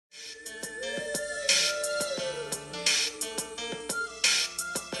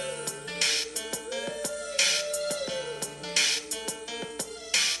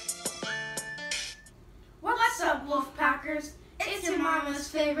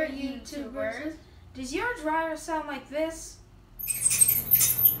favorite YouTubers. Does your dryer sound like this?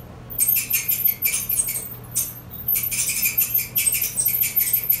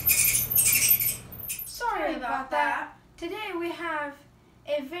 Sorry about that. Today we have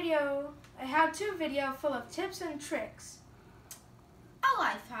a how-to video full of tips and tricks. A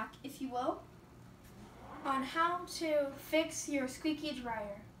life hack, if you will, on how to fix your squeaky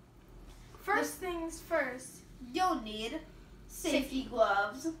dryer. First things first, you'll need safety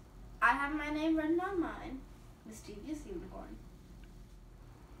gloves. I have my name written on mine, Mischievous Unicorn.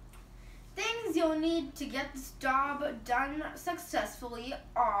 Things you'll need to get this job done successfully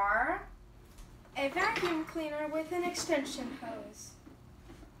are a vacuum cleaner with an extension hose.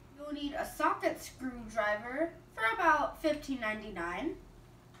 You'll need a socket screwdriver for about $15.99.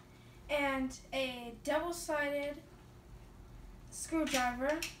 And a double-sided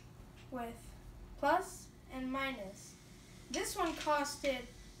screwdriver with plus and minus. This one costed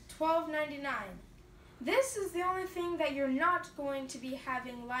 $12.99. This is the only thing that you're not going to be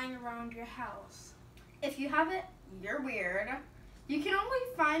having lying around your house. If you have it, you're weird. You can only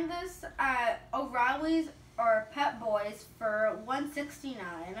find this at O'Reilly's or Pet Boys for $1.69.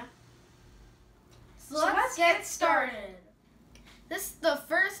 So let's get started. This is the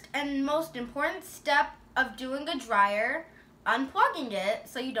first and most important step of doing a dryer, unplugging it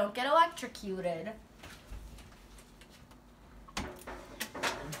so you don't get electrocuted.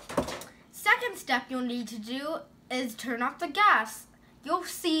 Second step you'll need to do is turn off the gas. You'll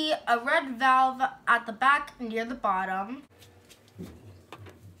see a red valve at the back near the bottom.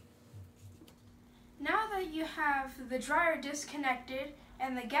 Now that you have the dryer disconnected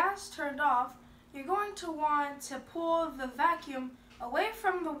and the gas turned off, you're going to want to pull the vacuum away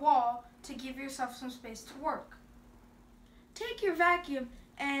from the wall to give yourself some space to work. Take your vacuum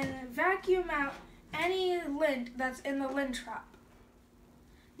and vacuum out any lint that's in the lint trap.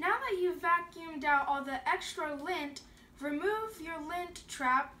 Now that you've vacuumed out all the extra lint, remove your lint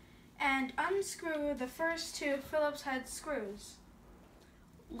trap and unscrew the first two Phillips head screws.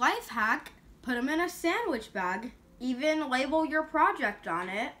 Life hack, put them in a sandwich bag. Even label your project on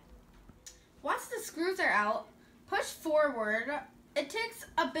it. Once the screws are out, push forward. It takes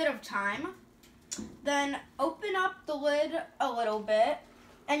a bit of time. Then open up the lid a little bit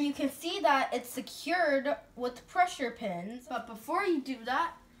and you can see that it's secured with pressure pins. But before you do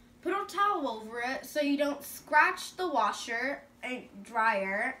that, put a towel over it so you don't scratch the washer and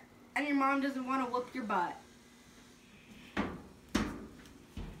dryer and your mom doesn't want to whoop your butt.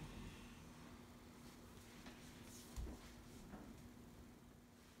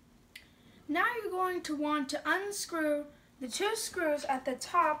 Now you're going to want to unscrew the two screws at the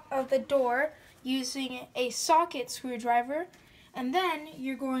top of the door using a socket screwdriver, and then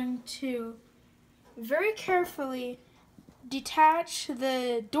you're going to very carefully detach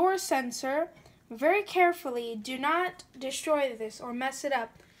the door sensor. Very carefully. Do not destroy this or mess it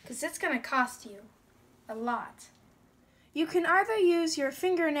up because it's going to cost you a lot. You can either use your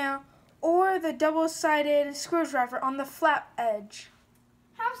fingernail or the double-sided screwdriver on the flat edge.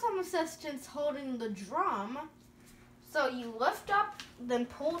 Have some assistance holding the drum. So you lift up, then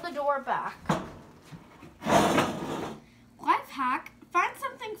pull the door back. Life hack, find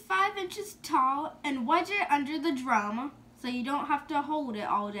something 5 inches tall and wedge it under the drum so you don't have to hold it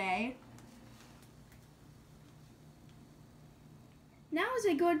all day. Now is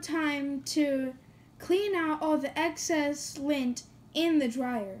a good time to clean out all the excess lint in the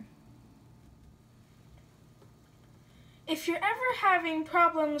dryer. If you're ever having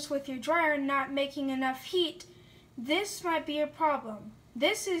problems with your dryer not making enough heat, this might be a problem.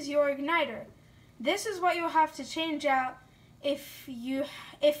 This is your igniter. This is what you'll have to change out if you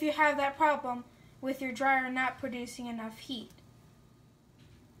have that problem with your dryer not producing enough heat.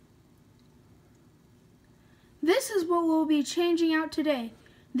 This is what we'll be changing out today.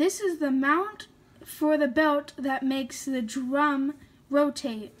 This is the mount for the belt that makes the drum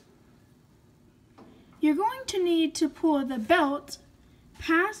rotate. You're going to need to pull the belt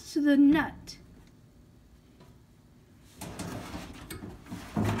past the nut.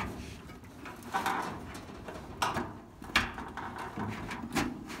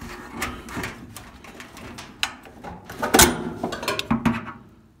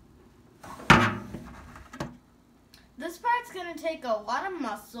 This part's going to take a lot of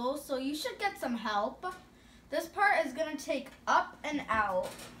muscle, so you should get some help. This part is going to take up and out.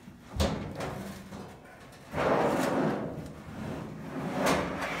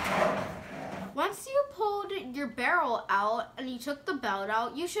 Once you pulled your barrel out and you took the belt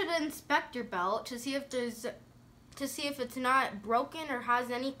out, you should inspect your belt to see if it's not broken or has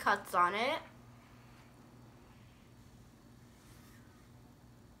any cuts on it.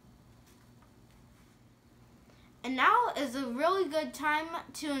 And now is a really good time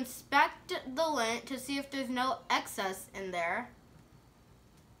to inspect the lint to see if there's no excess in there.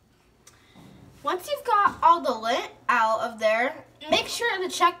 Once you've got all the lint out of there, make sure to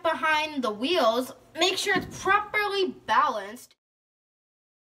check behind the wheels. Make sure it's properly balanced.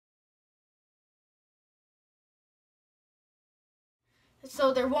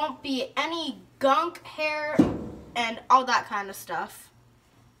 So there won't be any gunk, hair, and all that kind of stuff.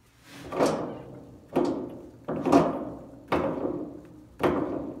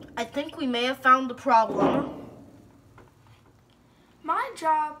 I think we may have found the problem. My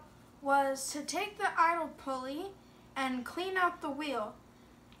job was to take the idle pulley and clean out the wheel.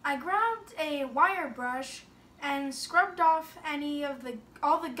 I grabbed a wire brush and scrubbed off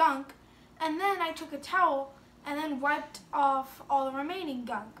all the gunk, and then I took a towel and then wiped off all the remaining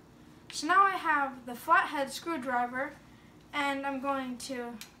gunk. So now I have the flathead screwdriver, and I'm going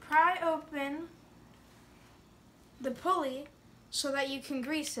to pry open the pulley so that you can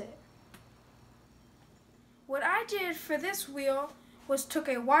grease it. What I did for this wheel was took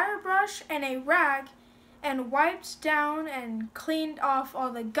a wire brush and a rag and wiped down and cleaned off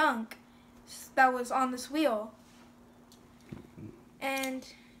all the gunk that was on this wheel. And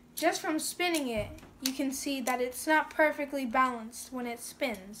just from spinning it, you can see that it's not perfectly balanced when it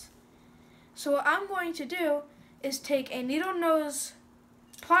spins. So what I'm going to do is take a needle nose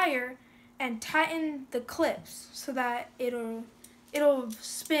plier and tighten the clips so that it'll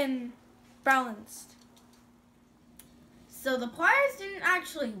spin balanced. So the pliers didn't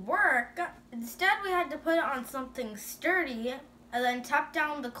actually work. Instead, we had to put it on something sturdy and then tap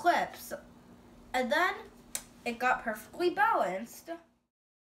down the clips. And then it got perfectly balanced.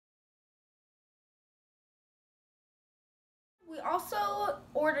 We also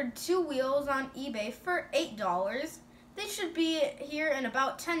ordered 2 wheels on eBay for $8. They should be here in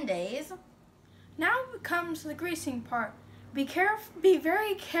about 10 days. Now comes the greasing part. Be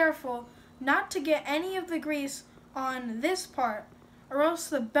very careful not to get any of the grease on this part, or else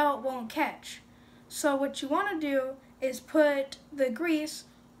the belt won't catch. So what you want to do is put the grease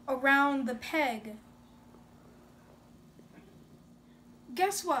around the peg.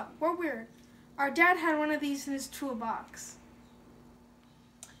 Guess what? We're weird. Our dad had one of these in his toolbox.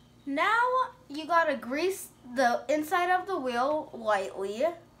 Now you gotta grease the inside of the wheel lightly,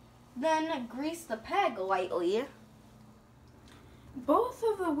 then grease the peg lightly. Both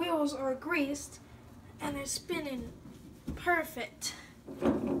of the wheels are greased and they're spinning perfect,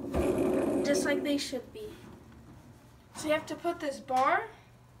 just like they should be. So you have to put this bar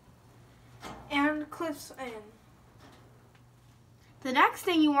and clips in. The next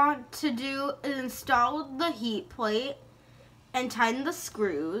thing you want to do is install the heat plate and tighten the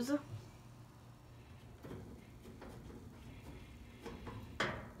screws.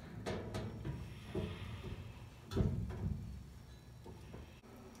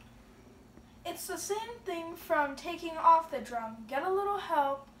 It's the same thing from taking off the drum. Get a little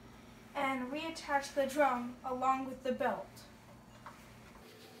help and reattach the drum along with the belt.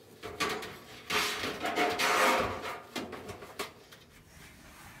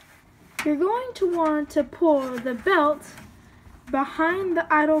 You're going to want to pull the belt behind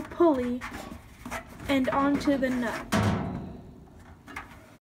the idle pulley and onto the nut.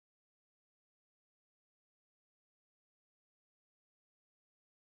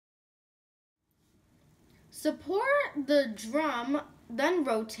 Support the drum, then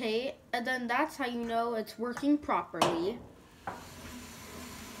rotate, and then that's how you know it's working properly.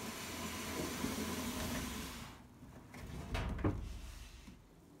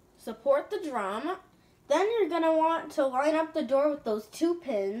 Support the drum. Then you're going to want to line up the door with those 2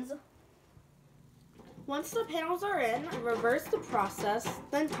 pins. Once the panels are in, reverse the process,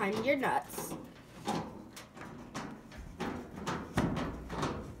 then tighten your nuts.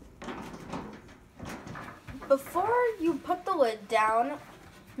 Before you put the lid down,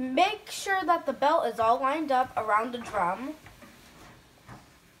 make sure that the belt is all lined up around the drum.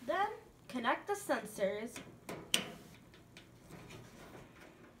 Then connect the sensors.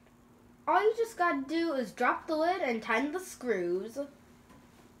 All you just gotta do is drop the lid and tighten the screws.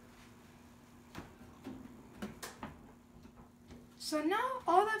 So now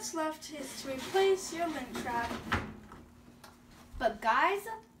all that's left is to replace your lint trap. But guys,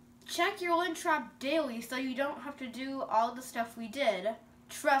 check your lint trap daily so you don't have to do all the stuff we did.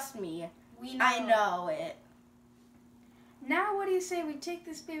 Trust me, I know it. Now what do you say we take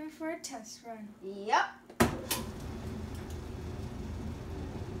this baby for a test run? Yep.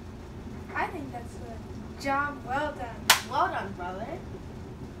 I think that's a job well done. Well done, brother.